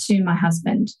explaining that to my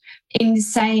husband, in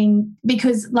saying,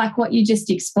 because like what you just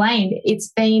explained, it's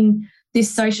been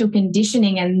this social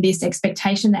conditioning and this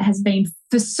expectation that has been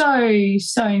for so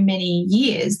many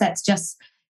years. That's just,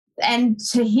 and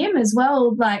to him as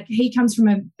well, like he comes from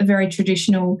a very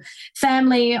traditional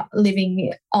family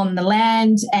living on the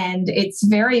land, and it's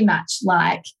very much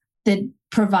like the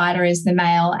provider is the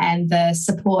male and the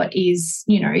support is,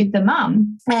 the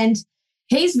mum. And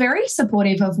he's very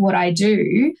supportive of what I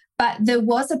do, but there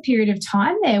was a period of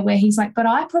time there where he's like, but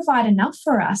I provide enough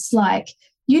for us. Like,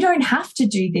 you don't have to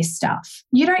do this stuff.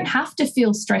 You don't have to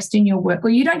feel stressed in your work, or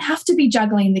you don't have to be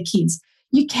juggling the kids.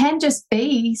 You can just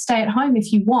stay at home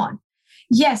if you want.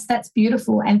 Yes, that's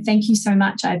beautiful. And thank you so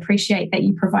much. I appreciate that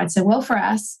you provide so well for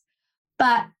us.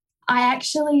 But I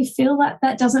actually feel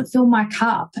that doesn't fill my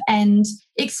cup. And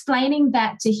explaining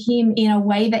that to him in a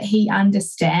way that he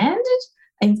understood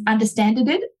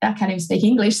it. I can't even speak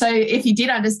English. So if you did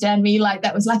understand me, like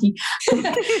that was lucky.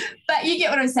 But you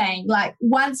get what I'm saying. Like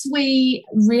once we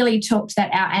really talked that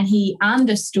out and he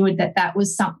understood that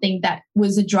was something that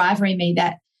was a driver in me,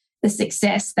 that the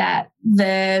success, that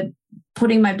the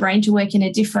putting my brain to work in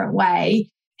a different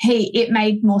way, it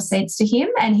made more sense to him.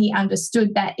 And he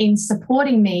understood that in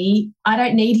supporting me, I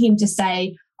don't need him to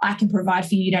say, I can provide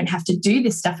for you. You don't have to do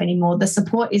this stuff anymore. The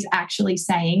support is actually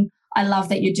saying, I love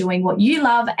that you're doing what you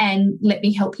love and let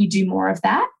me help you do more of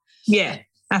that. Yeah,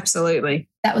 absolutely.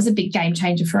 That was a big game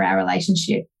changer for our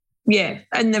relationship. Yeah,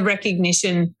 and the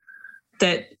recognition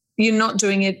that you're not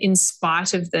doing it in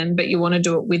spite of them, but you want to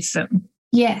do it with them.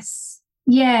 Yes.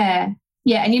 Yeah.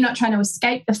 Yeah, and you're not trying to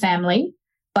escape the family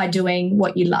by doing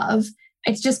what you love.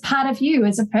 It's just part of you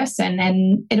as a person,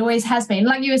 and it always has been.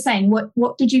 Like you were saying,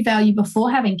 what did you value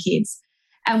before having kids?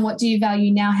 And what do you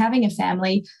value now having a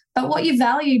family? But what you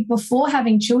valued before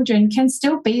having children can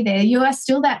still be there. You are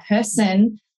still that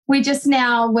person. We just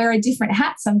now wear a different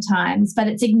hat sometimes, but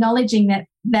it's acknowledging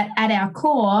that at our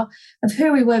core of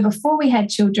who we were before we had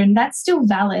children, that's still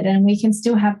valid, and we can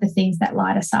still have the things that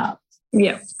light us up.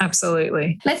 Yeah,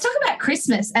 absolutely. Let's talk about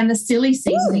Christmas and the silly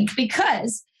season,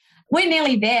 because we're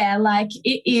nearly there. Like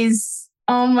it is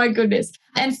Oh my goodness.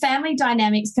 And family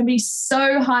dynamics can be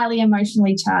so highly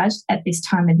emotionally charged at this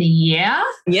time of the year.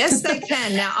 Yes, they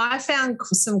can. Now, I found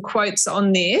some quotes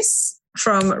on this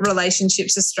from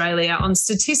Relationships Australia on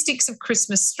statistics of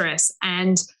Christmas stress,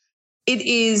 and it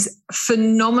is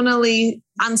phenomenally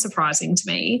unsurprising to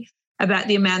me about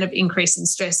the amount of increase in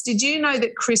stress. Did you know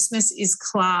that Christmas is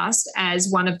classed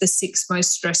as one of the 6 most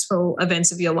stressful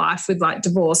events of your life, with like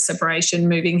divorce, separation,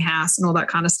 moving house and all that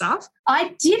kind of stuff?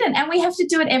 I didn't. And we have to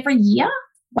do it every year?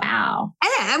 Wow.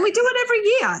 Yeah, and we do it every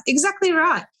year. Exactly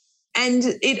right. And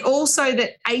it also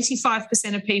that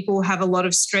 85% of people have a lot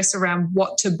of stress around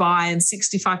what to buy, and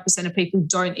 65% of people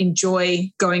don't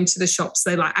enjoy going to the shops.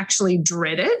 They like actually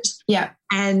dread it. Yeah.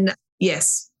 And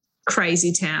yes,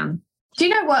 crazy town. Do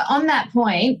you know what? On that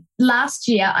point, last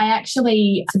year, I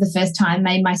actually, for the first time,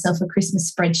 made myself a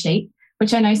Christmas spreadsheet,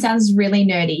 which I know sounds really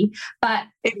nerdy, but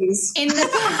it is.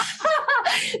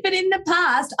 But in the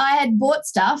past, I had bought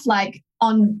stuff like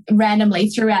on randomly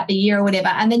throughout the year or whatever.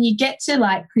 And then you get to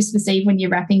like Christmas Eve when you're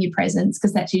wrapping your presents,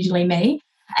 because that's usually me.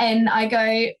 And I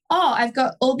go, oh, I've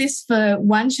got all this for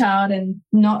one child and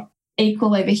not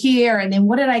equal over here. And then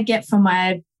what did I get for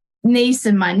my niece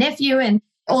and my nephew and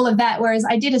all of that? Whereas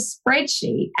I did a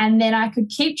spreadsheet and then I could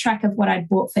keep track of what I'd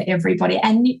bought for everybody.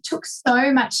 And it took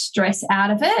so much stress out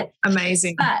of it.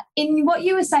 Amazing. But in what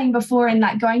you were saying before, in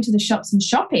like going to the shops and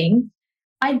shopping,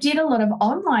 I did a lot of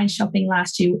online shopping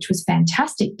last year, which was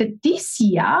fantastic. But this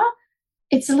year,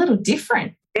 it's a little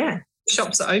different. Yeah.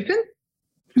 Shops are open.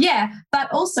 Yeah.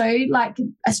 But also like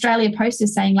Australia Post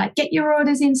is saying like, get your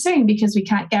orders in soon because we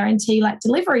can't guarantee like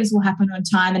deliveries will happen on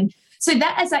time. And so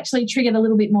that has actually triggered a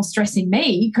little bit more stress in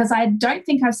me because I don't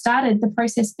think I've started the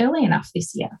process early enough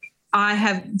this year. I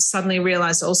have suddenly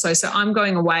realised also, so I'm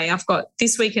going away. I've got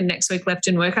this week and next week left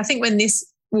in work. I think when this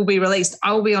will be released,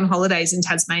 I will be on holidays in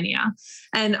Tasmania,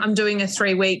 and I'm doing a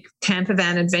 3-week camper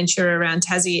van adventure around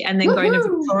Tassie and then going to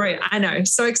Victoria. I know,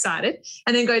 so excited.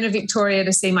 And then going to Victoria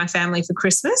to see my family for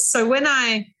Christmas. So when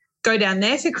I go down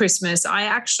there for Christmas, I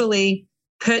actually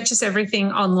purchase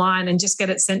everything online and just get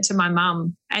it sent to my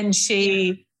mum, and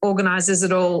she organises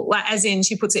it all, like as in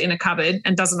she puts it in a cupboard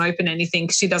and doesn't open anything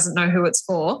because she doesn't know who it's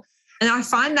for. And I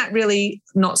find that really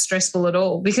not stressful at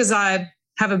all because I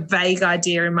have a vague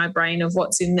idea in my brain of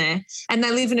what's in there. And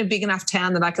they live in a big enough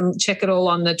town that I can check it all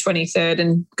on the 23rd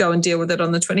and go and deal with it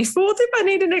on the 24th if I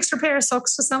need an extra pair of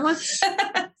socks for someone.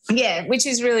 Yeah, which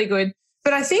is really good.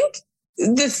 But I think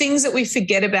the things that we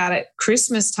forget about at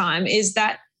Christmas time is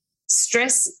that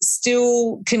stress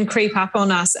still can creep up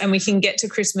on us, and we can get to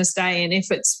Christmas Day. And if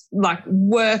it's like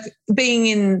work, being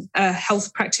in a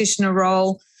health practitioner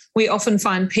role, we often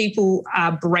find people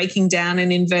are breaking down in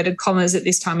inverted commas at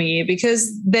this time of year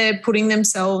because they're putting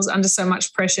themselves under so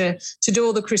much pressure to do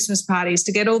all the Christmas parties,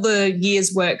 to get all the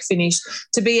year's work finished,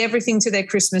 to be everything to their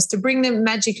Christmas, to bring the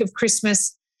magic of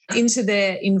Christmas into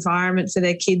their environment for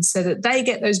their kids so that they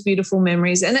get those beautiful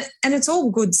memories. And it's all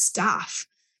good stuff.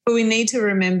 But we need to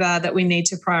remember that we need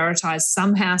to prioritise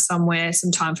somehow, somewhere,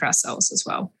 some time for ourselves as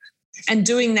well. And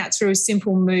doing that through a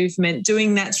simple movement,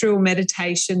 doing that through a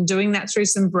meditation, doing that through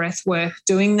some breath work,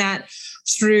 doing that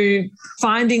through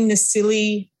finding the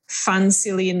silly, fun,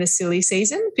 silly in the silly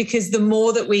season, because the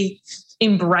more that we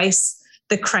embrace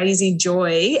the crazy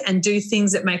joy and do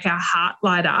things that make our heart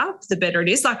light up, the better it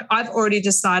is. Like I've already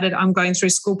decided I'm going through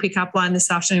school pickup line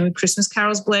this afternoon with Christmas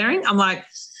carols blaring. I'm like,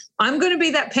 I'm going to be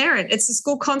that parent. It's a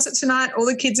school concert tonight. All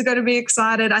the kids are going to be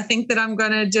excited. I think that I'm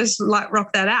going to just like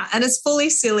rock that out. And it's fully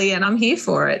silly and I'm here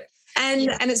for it. And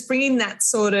it's bringing that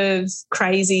sort of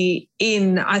crazy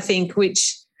in, I think,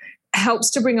 which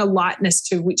helps to bring a lightness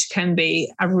to which can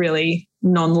be a really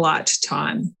non-light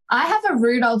time. I have a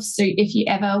Rudolph suit if you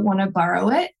ever want to borrow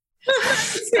it.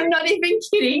 I'm not even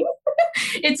kidding.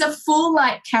 It's a full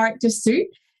like character suit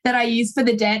that I use for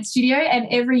the dance studio. And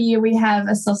every year we have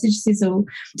a sausage sizzle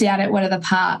down at one of the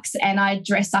parks and I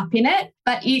dress up in it.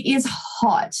 But it is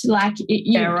hot.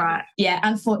 Yeah, right. Yeah,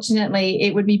 unfortunately,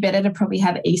 it would be better to probably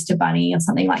have Easter Bunny or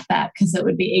something like that because it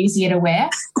would be easier to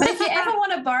wear. But if you ever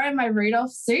want to borrow my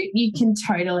Rudolph suit, you can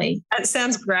totally. That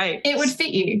sounds great. It would fit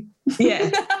you.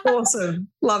 Yeah, awesome.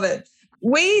 Love it.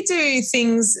 We do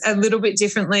things a little bit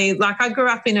differently. Like I grew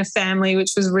up in a family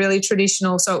which was really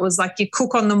traditional. So it was like you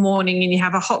cook on the morning and you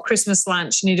have a hot Christmas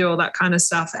lunch and you do all that kind of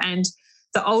stuff. And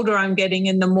the older I'm getting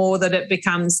and the more that it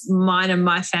becomes mine and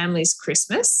my family's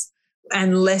Christmas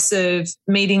and less of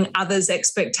meeting others'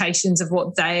 expectations of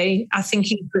what they are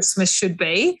thinking Christmas should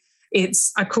be.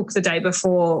 It's I cook the day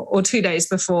before or 2 days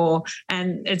before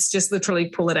and it's just literally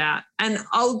pull it out. And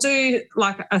I'll do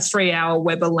like a 3-hour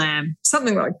Weber lamb,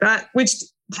 something like that, which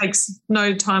takes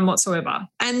no time whatsoever.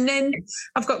 And then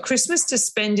I've got Christmas to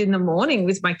spend in the morning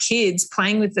with my kids,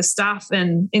 playing with the stuff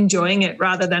and enjoying it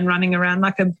rather than running around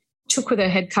like a chook with her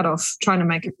head cut off trying to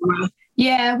make it work.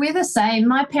 Yeah, we're the same.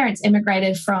 My parents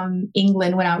emigrated from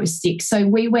England when I was 6. So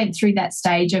we went through that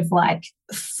stage of like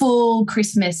full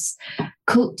Christmas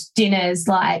cooked dinners,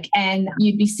 and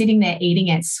you'd be sitting there eating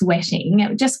it, sweating.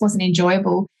 It just wasn't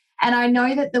enjoyable. And I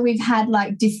know that we've had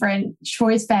like different,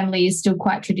 Troy's family is still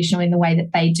quite traditional in the way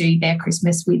that they do their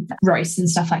Christmas with roasts and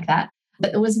stuff like that.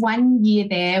 But there was one year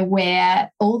there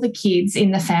where all the kids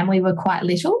in the family were quite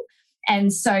little.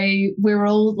 And so we were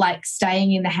all like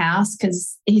staying in the house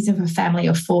because he's of a family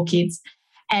of 4 kids.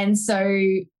 And so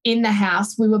in the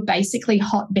house, we were basically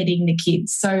hotbedding the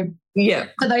kids. So yeah,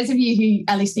 for those of you who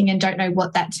are listening and don't know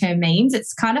what that term means,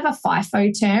 it's kind of a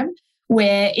FIFO term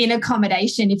where in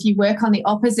accommodation, if you work on the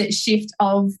opposite shift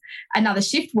of another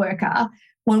shift worker,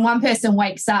 when one person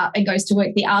wakes up and goes to work,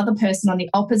 the other person on the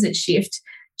opposite shift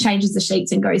changes the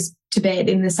sheets and goes to bed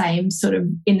in the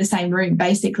same room,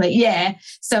 basically. Yeah.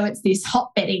 So it's this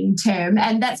hotbedding term.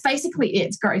 And that's basically it.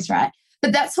 It's gross, right?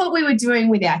 But that's what we were doing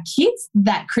with our kids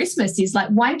that Christmas is like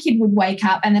one kid would wake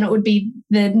up and then it would be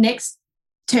the next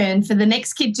turn for the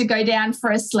next kid to go down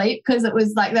for a sleep because it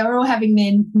was like they were all having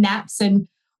their naps and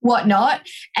whatnot.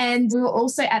 And we were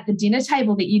also at the dinner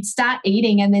table that you'd start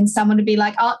eating and then someone would be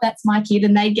like, oh, that's my kid.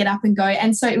 And they'd get up and go.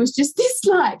 And so it was just this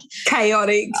like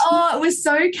chaotic. Oh, it was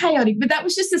so chaotic. But that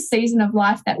was just a season of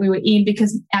life that we were in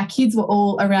because our kids were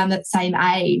all around that same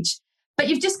age. But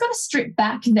you've just got to strip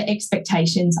back the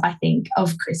expectations, I think,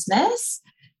 of Christmas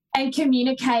and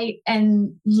communicate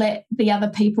and let the other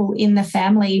people in the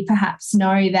family perhaps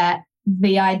know that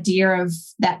the idea of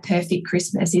that perfect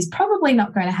Christmas is probably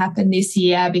not going to happen this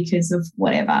year because of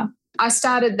whatever. I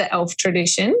started the elf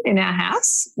tradition in our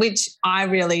house, which I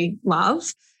really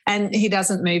love. And he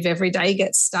doesn't move every day. He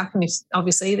gets stuck. And if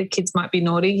obviously the kids might be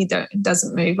naughty, he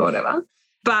doesn't move or whatever.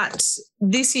 But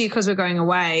this year, because we're going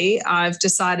away, I've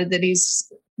decided that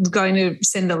he's going to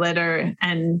send a letter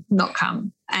and not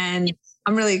come. And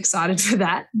I'm really excited for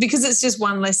that because it's just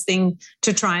one less thing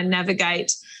to try and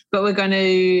navigate. But we're going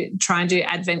to try and do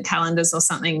advent calendars or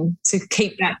something to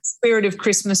keep that spirit of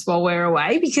Christmas while we're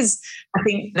away because I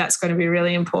think that's going to be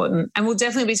really important. And we'll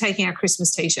definitely be taking our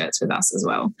Christmas T-shirts with us as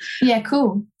well. Yeah,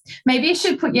 cool. Maybe you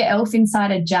should put your elf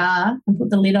inside a jar and put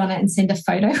the lid on it and send a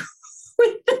photo.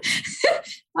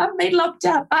 I've been locked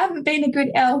up. I haven't been a good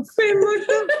elf.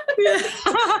 Yeah.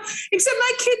 Except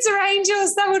my kids are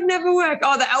angels. That would never work.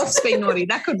 Oh, the elf's been naughty.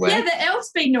 That could work. Yeah, the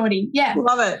elf's been naughty. Yeah.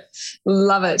 Love it.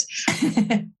 Love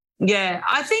it. Yeah,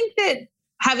 I think that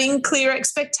having clear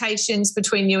expectations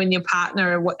between you and your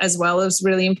partner as well is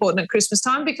really important at Christmas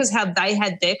time because how they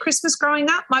had their Christmas growing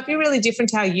up might be really different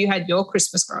to how you had your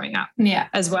Christmas growing up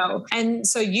as well. And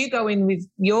so you go in with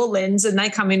your lens and they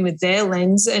come in with their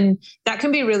lens and that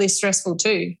can be really stressful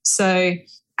too. So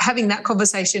having that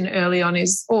conversation early on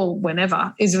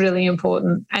whenever is really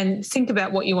important and think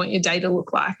about what you want your day to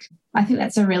look like. I think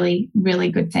that's a really, really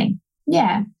good thing.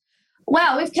 Yeah.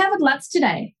 Wow, we've covered lots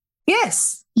today.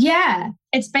 Yes. Yeah,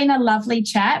 it's been a lovely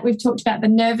chat. We've talked about the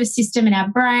nervous system in our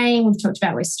brain. We've talked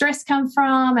about where stress comes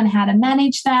from and how to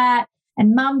manage that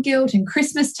and mum guilt and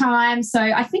Christmas time. So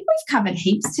I think we've covered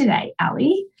heaps today,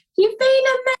 Ali. You've been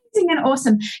amazing and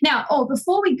awesome. Now,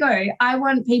 before we go, I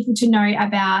want people to know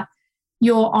about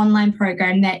your online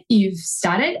program that you've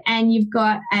started and you've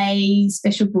got a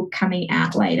special book coming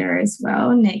out later as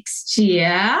well next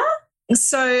year.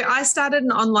 So I started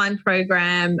an online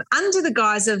program under the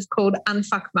guise of called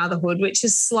Unfuck Motherhood, which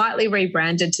is slightly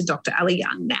rebranded to Dr. Ali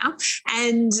Young now.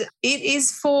 And it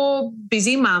is for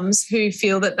busy mums who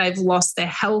feel that they've lost their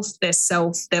health, their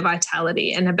self, their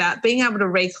vitality, and about being able to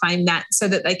reclaim that so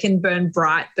that they can burn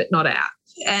bright but not out.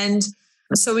 And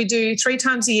so we do 3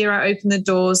 times a year. I open the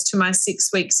doors to my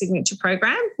 6-week signature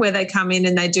program where they come in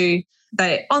and they do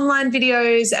the online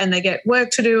videos and they get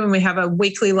work to do, and we have a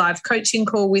weekly live coaching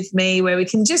call with me where we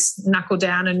can just knuckle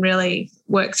down and really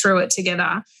work through it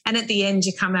together. And at the end,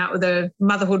 you come out with a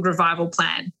motherhood revival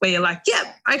plan where you're like, yep,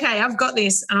 okay, I've got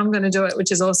this and I'm going to do it,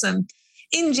 which is awesome.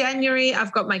 In January,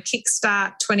 I've got my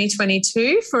Kickstart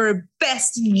 2022 for a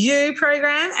Best You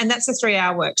program, and that's a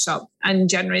 3-hour workshop on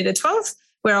January the 12th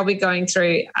where I'll be going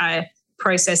through a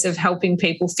process of helping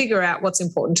people figure out what's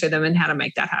important to them and how to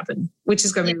make that happen, which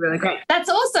is going to be really great. That's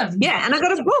awesome. Yeah, and I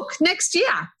got a book next year.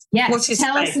 Yes,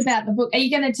 tell us about the book. Are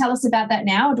you going to tell us about that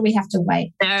now or do we have to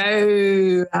wait?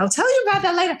 No, I'll tell you about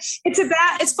that later.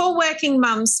 It's for working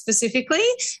mums specifically,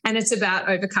 and it's about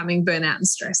overcoming burnout and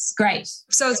stress. Great.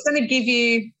 So it's going to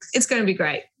be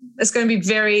great. It's going to be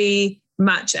very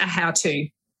much a how-to.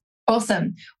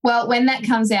 Awesome. Well, when that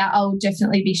comes out, I'll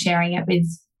definitely be sharing it with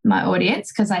my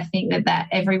audience because I think that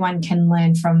everyone can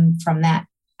learn from that.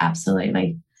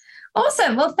 Absolutely.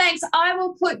 Awesome. Well, thanks. I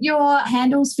will put your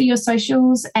handles for your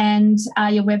socials and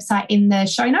your website in the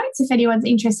show notes if anyone's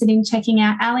interested in checking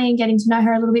out Ali and getting to know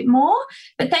her a little bit more.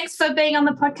 But thanks for being on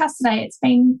the podcast today. It's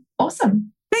been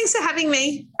awesome. Thanks for having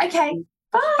me. Okay.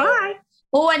 Bye. Bye.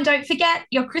 Oh, and don't forget,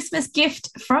 your Christmas gift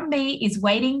from me is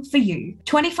waiting for you.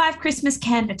 25 Christmas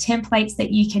Canva templates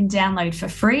that you can download for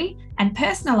free and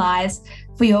personalize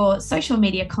for your social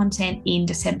media content in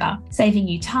December, saving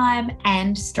you time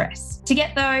and stress. To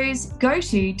get those, go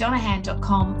to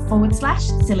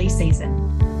donnahan.com/silly season.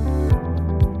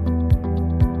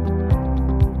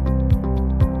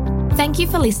 Thank you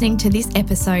for listening to this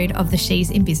episode of the She's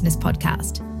in Business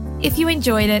podcast. If you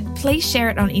enjoyed it, please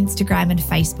share it on Instagram and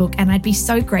Facebook, and I'd be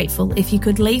so grateful if you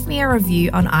could leave me a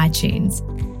review on iTunes.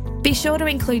 Be sure to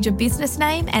include your business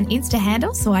name and Insta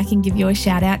handle so I can give you a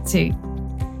shout out too.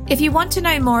 If you want to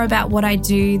know more about what I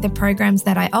do, the programs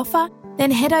that I offer,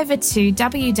 then head over to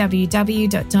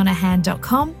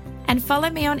www.donnahan.com and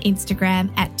follow me on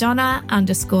Instagram at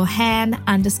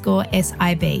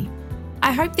Donna_Han_SIB.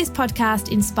 I hope this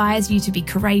podcast inspires you to be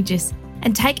courageous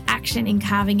and take action in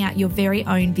carving out your very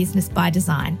own business by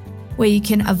design, where you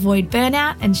can avoid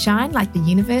burnout and shine like the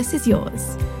universe is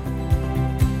yours.